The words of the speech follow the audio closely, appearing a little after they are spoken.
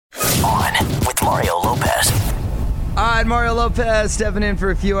right, Mario Lopez stepping in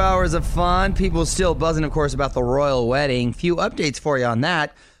for a few hours of fun. People still buzzing, of course, about the royal wedding. Few updates for you on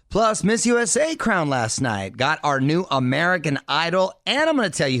that. Plus, Miss USA crowned last night. Got our new American Idol. And I'm going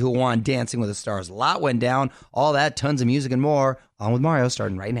to tell you who won Dancing with the Stars. A lot went down. All that, tons of music and more. On with Mario,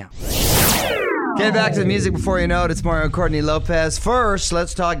 starting right now. Get back to the music before you know it. It's Mario and Courtney Lopez. First,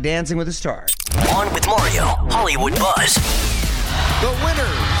 let's talk Dancing with the Stars. On with Mario, Hollywood Buzz. The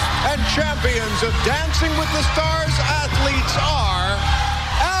winners and champions of Dancing with the Stars athletes are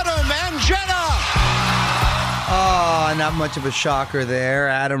Adam and Jenna. Oh, not much of a shocker there.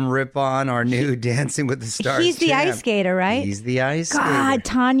 Adam Rippon, our new Dancing with the Stars He's the champ. ice skater, right? He's the ice skater. God,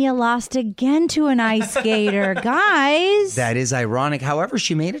 Tanya lost again to an ice skater. Guys. That is ironic. However,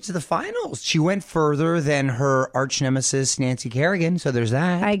 she made it to the finals. She went further than her arch nemesis, Nancy Kerrigan, so there's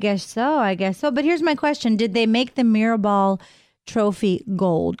that. I guess so. But here's my question. Did they make the Mirrorball trophy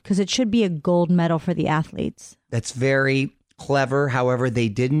gold? Because it should be a gold medal for the athletes. That's very clever. However, they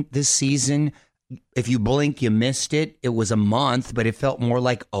didn't this season. If you blink, you missed it. It was a month, but it felt more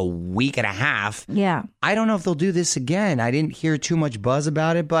like a week and a half. Yeah. I don't know if they'll do this again. I didn't hear too much buzz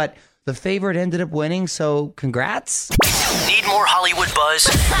about it, but the favorite ended up winning, so congrats. Need more Hollywood buzz?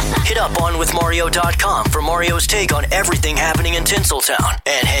 Hit up onwithmario.com for Mario's take on everything happening in Tinseltown.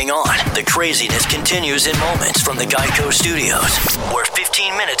 And hang on, the craziness continues in moments from the Geico Studios, where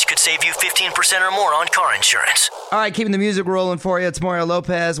 15 minutes could save you 15% or more on car insurance. All right, keeping the music rolling for you. It's Mario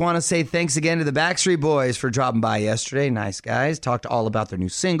Lopez. Want to say thanks again to the Backstreet Boys for dropping by yesterday. Nice guys. Talked all about their new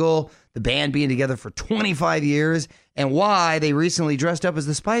single, the band being together for 25 years, and why they recently dressed up as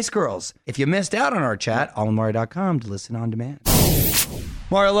the Spice Girls. If you missed out on our chat, allmario.com to listen on demand.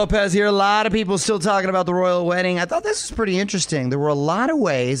 Mario Lopez here. A lot of people still talking about the royal wedding. I thought this was pretty interesting. There were a lot of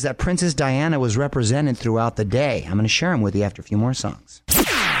ways that Princess Diana was represented throughout the day. I'm going to share them with you after a few more songs.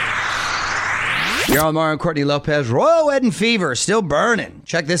 You're on Mario and Courtney Lopez. Royal wedding fever still burning.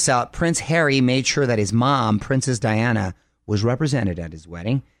 Check this out. Prince Harry made sure that his mom, Princess Diana, was represented at his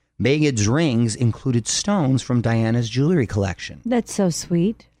wedding. Meghan's rings included stones from Diana's jewelry collection. That's so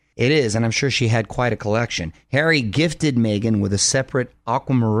sweet. It is, and I'm sure she had quite a collection. Harry gifted Meghan with a separate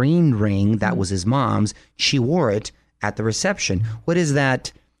aquamarine ring that was his mom's. She wore it at the reception. What is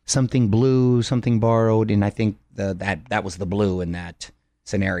that? Something blue, something borrowed, and I think that was the blue in that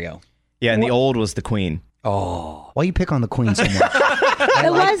scenario. Yeah, and the old was the queen. Oh, why you pick on the queen so much? I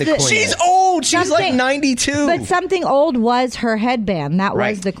like the queen. She's old. She's like 92. But something old was her headband. That Right.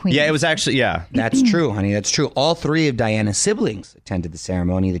 was the queen. Yeah, it was actually, yeah. That's true, honey. That's true. All three of Diana's siblings attended the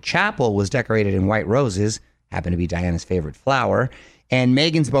ceremony. The chapel was decorated in white roses, happened to be Diana's favorite flower. And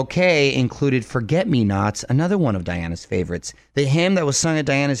Meghan's bouquet included forget-me-nots, another one of Diana's favorites. The hymn that was sung at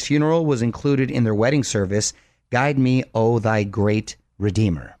Diana's funeral was included in their wedding service, Guide Me, O Thy Great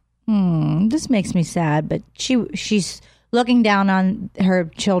Redeemer. This makes me sad, but she's looking down on her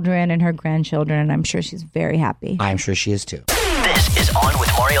children and her grandchildren, and I'm sure she's very happy. I'm sure she is too. This is On with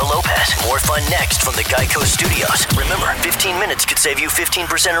Mario Lopez. More fun next from the Geico Studios. Remember, 15 minutes could save you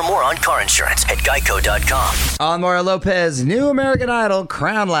 15% or more on car insurance at geico.com. On Mario Lopez, new American Idol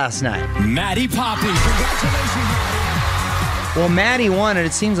crowned last night. Maddie Poppy. Congratulations, Maddie. Well, Maddie won, and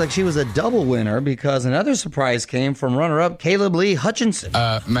it seems like she was a double winner because another surprise came from runner-up Caleb Lee Hutchinson.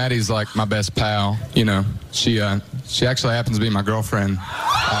 Maddie's like my best pal. You know, she actually happens to be my girlfriend.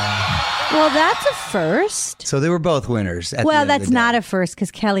 Well, that's a first. So they were both winners. Well, that's not a first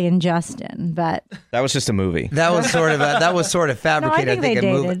because Kelly and Justin, but That was just a movie. That was sort of fabricated. No, I think they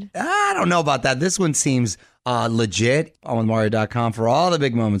a movie. dated. I don't know about that. This one seems legit. On Mario.com for all the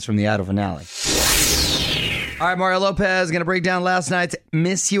big moments from the Idol finale. All right, Mario Lopez going to break down last night's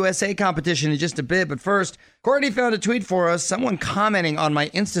Miss USA competition in just a bit. But first, Courtney found a tweet for us. Someone commenting on my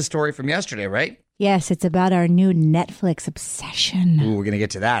Insta story from yesterday, right? yes, it's about our new Netflix obsession. Ooh, we're going to get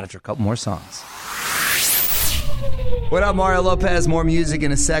to that after a couple more songs. What up, Mario Lopez? More music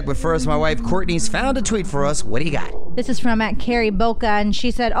in a sec. But first, my wife Courtney's found a tweet for us. What do you got? This is from @Carrie Boca, and she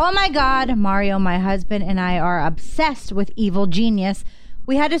said, "Oh my God, Mario, my husband and I are obsessed with Evil Genius.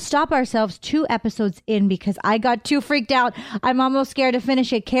 We had to stop ourselves 2 episodes in because I got too freaked out. I'm almost scared to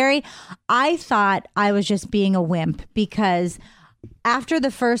finish it. Carrie, I thought I was just being a wimp because after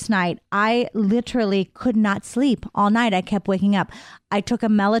the first night, I literally could not sleep all night. I kept waking up. I took a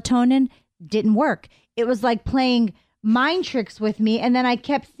melatonin, didn't work. It was like playing mind tricks with me, and then I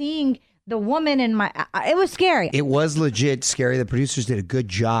kept seeing the woman in my... It was scary. It was legit scary. The producers did a good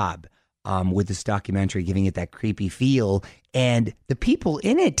job with this documentary, giving it that creepy feel. And the people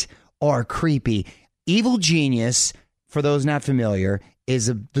in it are creepy. Evil Genius, for those not familiar,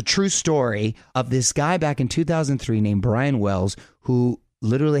 is the true story of this guy back in 2003 named Brian Wells, who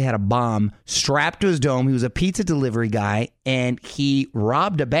literally had a bomb strapped to his dome. He was a pizza delivery guy, and he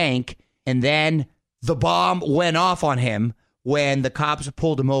robbed a bank, and then the bomb went off on him when the cops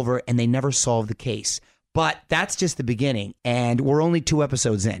pulled him over, and they never solved the case. But that's just the beginning, and we're only 2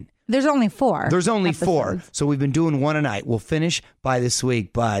 episodes in. There's only 4. There's only episodes. 4, so we've been doing one a night. We'll finish by this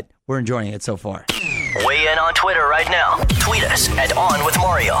week, but we're enjoying it so far. Weigh in on Twitter right now. Tweet us at On With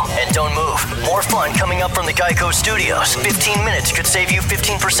Mario. And don't move. More fun coming up from the Geico Studios. 15 minutes could save you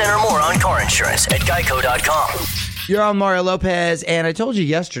 15% or more on car insurance at geico.com. You're on Mario Lopez, and I told you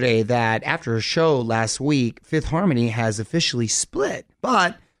yesterday that after a show last week, Fifth Harmony has officially split,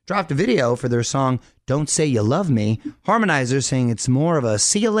 but dropped a video for their song Don't Say You Love Me. Harmonizer saying it's more of a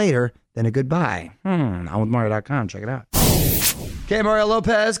see you later than a goodbye. On with Mario.com. Check it out. Okay, Mario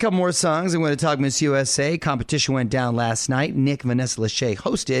Lopez, couple more songs. I'm going to talk Miss USA. Competition went down last night. Nick, Vanessa Lachey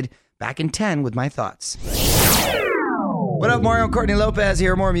hosted. Back in 10 with my thoughts. What up, Mario and Courtney Lopez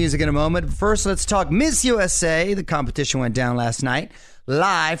here. More music in a moment. First, let's talk Miss USA. The competition went down last night.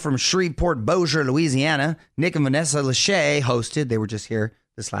 Live from Shreveport, Bossier, Louisiana. Nick and Vanessa Lachey hosted. They were just here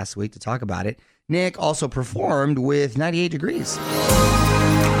this last week to talk about it. Nick also performed with 98 Degrees.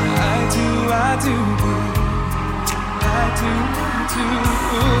 I do.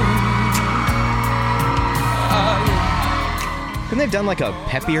 Couldn't they have done like a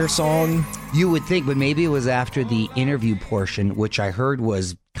peppier song? You would think, but maybe it was after the interview portion, which I heard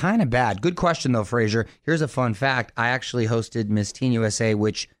was kind of bad. Good question, though, Fraser. Here's a fun fact. I actually hosted Miss Teen USA,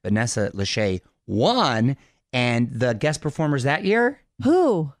 which Vanessa Lachey won, and the guest performers that year?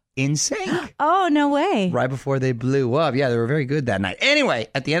 Who? NSYNC. Oh, no way. Right before they blew up. Yeah, they were very good that night. Anyway,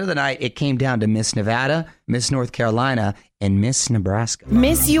 at the end of the night, it came down to Miss Nevada, Miss North Carolina, and Miss Nebraska.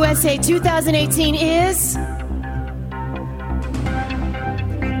 Miss USA 2018 is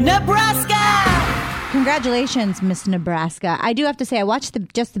Nebraska! Congratulations, Miss Nebraska. I do have to say, I watched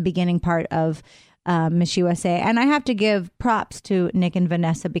just the beginning part of Miss USA, and I have to give props to Nick and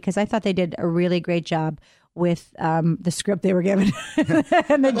Vanessa because I thought they did a really great job with the script they were given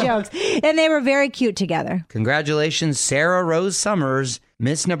and the jokes. And they were very cute together. Congratulations, Sarah Rose Summers,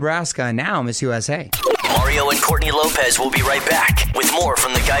 Miss Nebraska, and now Miss USA. Mario and Courtney Lopez will be right back with more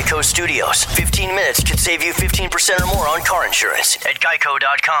from the Geico Studios. 15 minutes could save you 15% or more on car insurance at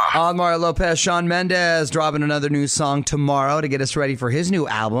geico.com. On Mario Lopez, Shawn Mendes dropping another new song tomorrow to get us ready for his new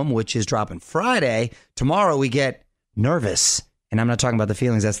album, which is dropping Friday. Tomorrow we get Nervous. And I'm not talking about the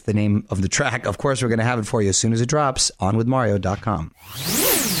feelings. That's the name of the track. Of course, we're going to have it for you as soon as it drops. OnWithMario.com.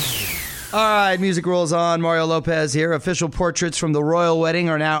 All right, music rolls on. Mario Lopez here. Official portraits from the royal wedding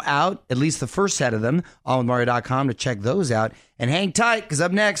are now out, at least the first set of them. OnWithMario.com to check those out. And hang tight, because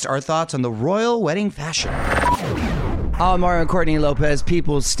up next, our thoughts on the royal wedding fashion. Mario and Courtney Lopez,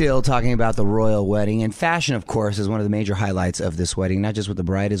 people still talking about the royal wedding. And fashion, of course, is one of the major highlights of this wedding. Not just what the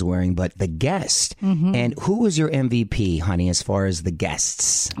bride is wearing, but the guest. Mm-hmm. And who was your MVP, honey, as far as the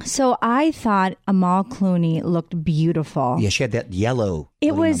guests? So I thought Amal Clooney looked beautiful. Yeah, she had that yellow.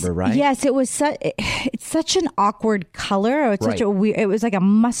 It was, number, right? Yes, it was. It's such an awkward color. It's such a weird. It was like a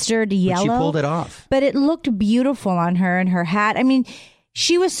mustard yellow. But she pulled it off. But it looked beautiful on her and her hat. I mean,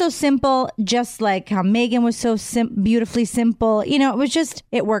 she was so simple, just like how Megan was so beautifully simple. You know,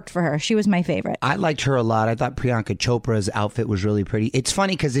 it worked for her. She was my favorite. I liked her a lot. I thought Priyanka Chopra's outfit was really pretty. It's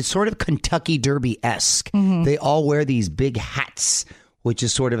funny because it's sort of Kentucky Derby-esque. Mm-hmm. They all wear these big hats, which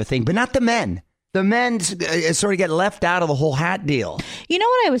is sort of a thing, but not the men. The men sort of get left out of the whole hat deal. You know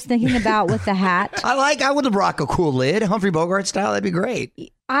what I was thinking about with the hat? I would rock a cool lid, Humphrey Bogart style. That'd be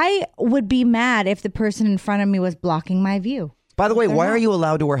great. I would be mad if the person in front of me was blocking my view. By the way, why are you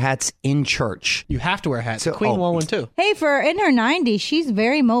allowed to wear hats in church? You have to wear hats. The Queen wore one too. Hey, in her 90s, she's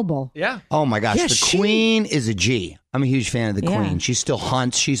very mobile. Yeah. Oh my gosh, the Queen is a G. I'm a huge fan of the Queen. She still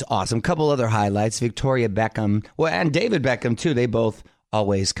hunts. She's awesome. A couple other highlights: Victoria Beckham, and David Beckham too. They both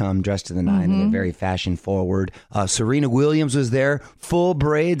always come dressed to the nine, and they're very fashion forward. Serena Williams was there, full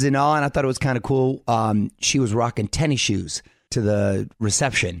braids and all, and I thought it was kind of cool. She was rocking tennis shoes to the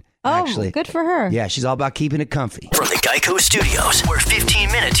reception. Actually. Good for her. Yeah, she's all about keeping it comfy. From the Geico Studios, where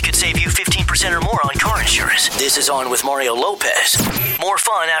 15 minutes could save you 15% or more on car insurance. This is On with Mario Lopez. More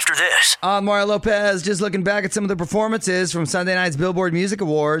fun after this. Mario Lopez, just looking back at some of the performances from Sunday night's Billboard Music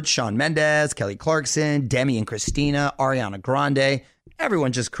Awards. Shawn Mendes, Kelly Clarkson, Demi and Christina, Ariana Grande.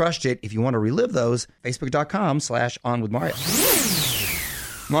 Everyone just crushed it. If you want to relive those, Facebook.com/OnWithMario.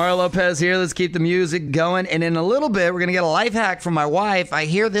 Mario Lopez here. Let's keep the music going. And in a little bit, we're going to get a life hack from my wife. I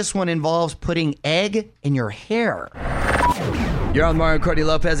hear this one involves putting egg in your hair. You're on Mario and Courtney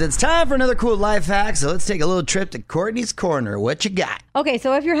Lopez. It's time for another cool life hack. So let's take a little trip to Courtney's Corner. What you got? Okay,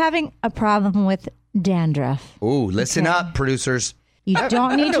 so if you're having a problem with dandruff. Ooh, listen up, producers. You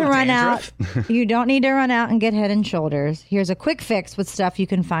don't need to run dandruff. out. You don't need to run out and get Head and Shoulders. Here's a quick fix with stuff you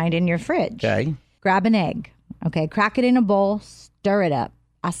can find in your fridge. Okay. Grab an egg. Okay. Crack it in a bowl. Stir it up.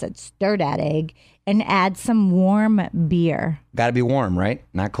 I said stir that egg and add some warm beer. Got to be warm, right?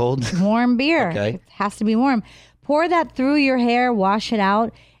 Not cold? Warm beer. Okay. It has to be warm. Pour that through your hair. Wash it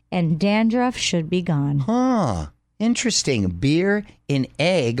out. And dandruff should be gone. Huh. Interesting. Beer and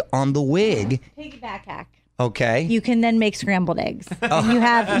egg on the wig. Piggyback hack. Okay. You can then make scrambled eggs. And you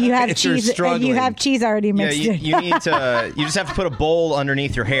have If you're cheese. And struggling. you have cheese already Yeah, mixed in. you need to. You just have to put a bowl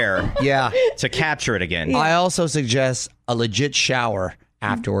underneath your hair Yeah. to capture it again. I also suggest a legit shower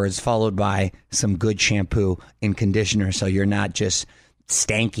afterwards, followed by some good shampoo and conditioner so you're not just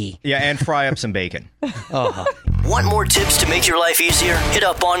stanky. Yeah, and fry up some bacon. Want more tips to make your life easier? Hit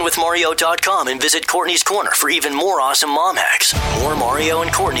up onwithmario.com and visit Courtney's Corner for even more awesome mom hacks. More Mario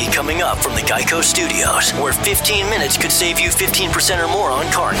and Courtney coming up from the Geico Studios, where 15 minutes could save you 15% or more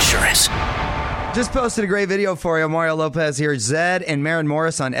on car insurance. Just posted a great video for you. Mario Lopez here. Zed and Maren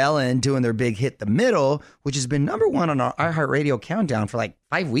Morris on Ellen doing their big hit, The Middle, which has been number one on our iHeartRadio countdown for like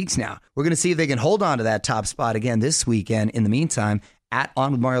 5 weeks now. We're going to see if they can hold on to that top spot again this weekend. In the meantime, at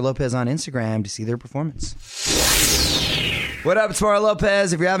On With Mario Lopez on Instagram to see their performance. What up, it's Mario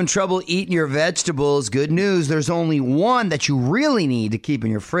Lopez. If you're having trouble eating your vegetables, good news. There's only one that you really need to keep in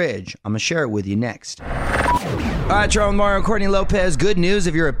your fridge. I'm going to share it with you next. All right, you're on with Mario and Courtney Lopez. Good news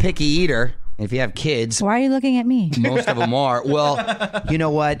if you're a picky eater. If you have kids, Why are you looking at me? most of them are. Well, you know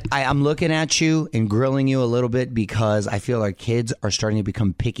what? I'm looking at you and grilling you a little bit because I feel our kids are starting to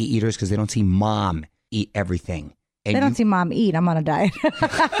become picky eaters because they don't see mom eat everything. And They don't see mom eat. I'm on a diet.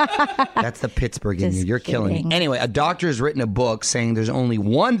 that's the Pittsburgh in you. Just You're killing me. kidding. Anyway, a doctor has written a book saying there's only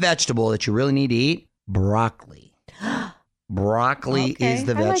one vegetable that you really need to eat: broccoli. Broccoli Okay, is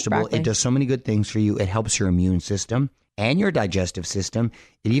the I like vegetable. broccoli. It does so many good things for you. It helps your immune system and your digestive system.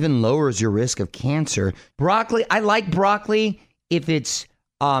 It even lowers your risk of cancer. Broccoli, I like broccoli if it's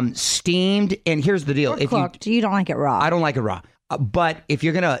steamed. And here's the deal: Or cooked. You don't like it raw. I don't like it raw. But if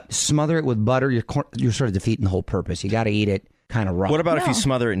you're gonna smother it with butter, you're sort of defeating the whole purpose. You got to eat it kind of raw. What about if you No.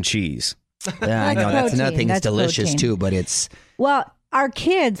 smother it in cheese? Yeah, I know that's another protein. thing. It's That's delicious protein. too, but it's Well, our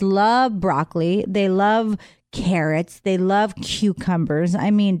kids love broccoli. They love carrots. They love cucumbers.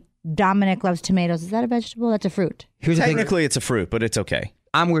 I mean, Dominic loves tomatoes. Is that a vegetable? That's a fruit. here's the thing. Technically, it's a fruit, but it's okay.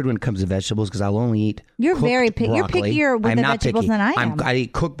 I'm weird when it comes to vegetables because I'll only eat. You're cooked very picky. You're broccoli. pickier with I'm the not vegetables picky. than I am. I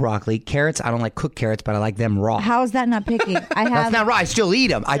eat cooked broccoli. Carrots, I don't like cooked carrots, but I like them raw. How is that not picky? I have. That's not raw. I still eat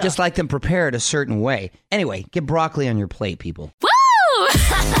them. I just like them prepared a certain way. Anyway, get broccoli on your plate, people.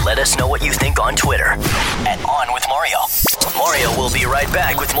 Let us know what you think on Twitter at On With Mario. Mario will be right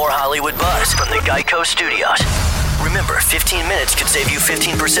back with more Hollywood buzz from the Geico Studios. Remember, 15 minutes could save you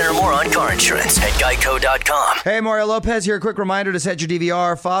 15% or more on car insurance at geico.com. Hey, Mario Lopez here. A quick reminder to set your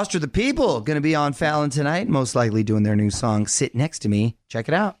DVR. Foster the People going to be on Fallon tonight, most likely doing their new song, Sit Next to Me. Check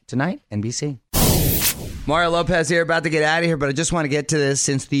it out tonight, NBC. Mario Lopez here, about to get out of here, but I just want to get to this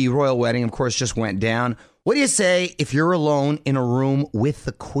since the royal wedding, of course, just went down. What do you say if you're alone in a room with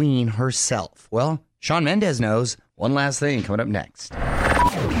the Queen herself? Well, Shawn Mendes knows. One last thing coming up next.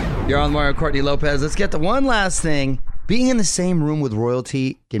 You're on Mario Courtney Lopez. Let's get to one last thing. Being in the same room with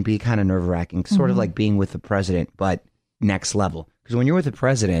royalty can be kind of nerve-wracking, sort of like being with the president, but next level. Because when you're with the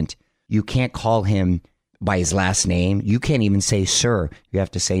president, you can't call him by his last name. You can't even say sir. You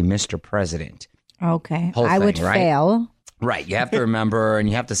have to say Mr. President. Okay. Whole I would thing, right? fail. Right. You have to remember, and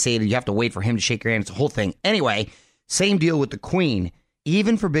you have to say it. You have to wait for him to shake your hand. It's a whole thing. Anyway, same deal with the Queen.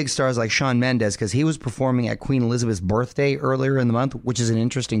 Even for big stars like Shawn Mendes, because he was performing at Queen Elizabeth's birthday earlier in the month, which is an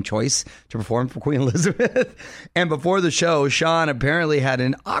interesting choice to perform for Queen Elizabeth. And before the show, Shawn apparently had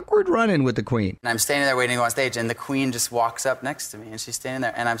an awkward run-in with the Queen. And I'm standing there waiting to go on stage, and the Queen just walks up next to me, and she's standing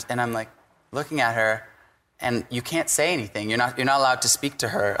there, and I'm like looking at her, and you can't say anything. You're not allowed to speak to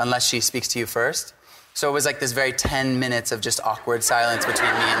her unless she speaks to you first. So it was like this very 10 minutes of just awkward silence between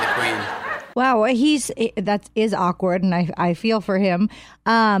me and the Queen. Wow, that is awkward, and I feel for him.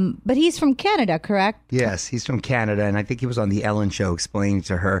 But he's from Canada, correct? Yes, he's from Canada, and I think he was on the Ellen Show explaining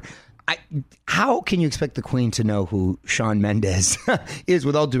to her. How can you expect the Queen to know who Shawn Mendes is,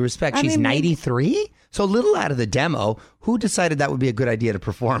 with all due respect? She's 93? So a little out of the demo. Who decided that would be a good idea to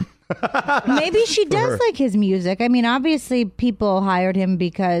perform? Maybe she does like his music. I mean, obviously people hired him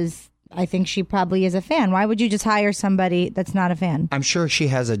because I think she probably is a fan. Why would you just hire somebody that's not a fan? I'm sure she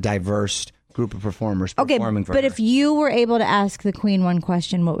has a diverse group of performers Okay, performing for but her. if you were able to ask the Queen one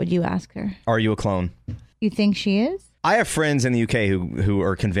question, what would you ask her? Are you a clone? You think she is? I have friends in the UK who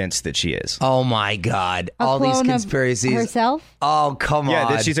are convinced that she is. Oh my God! A All these clone of conspiracies. herself? Oh come on! Yeah,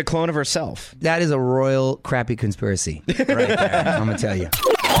 that she's a clone of herself. That is a royal crappy conspiracy right there. I'm gonna tell you.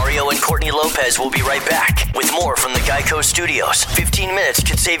 Mario and Courtney Lopez will be right back with more from the Geico Studios. 15 minutes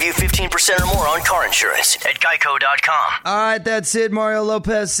could save you 15% or more on car insurance at geico.com. All right, that's it. Mario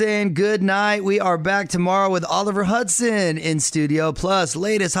Lopez saying good night. We are back tomorrow with Oliver Hudson in studio, plus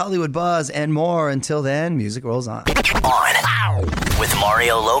latest Hollywood buzz and more. Until then, music rolls on. On with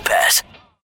Mario Lopez.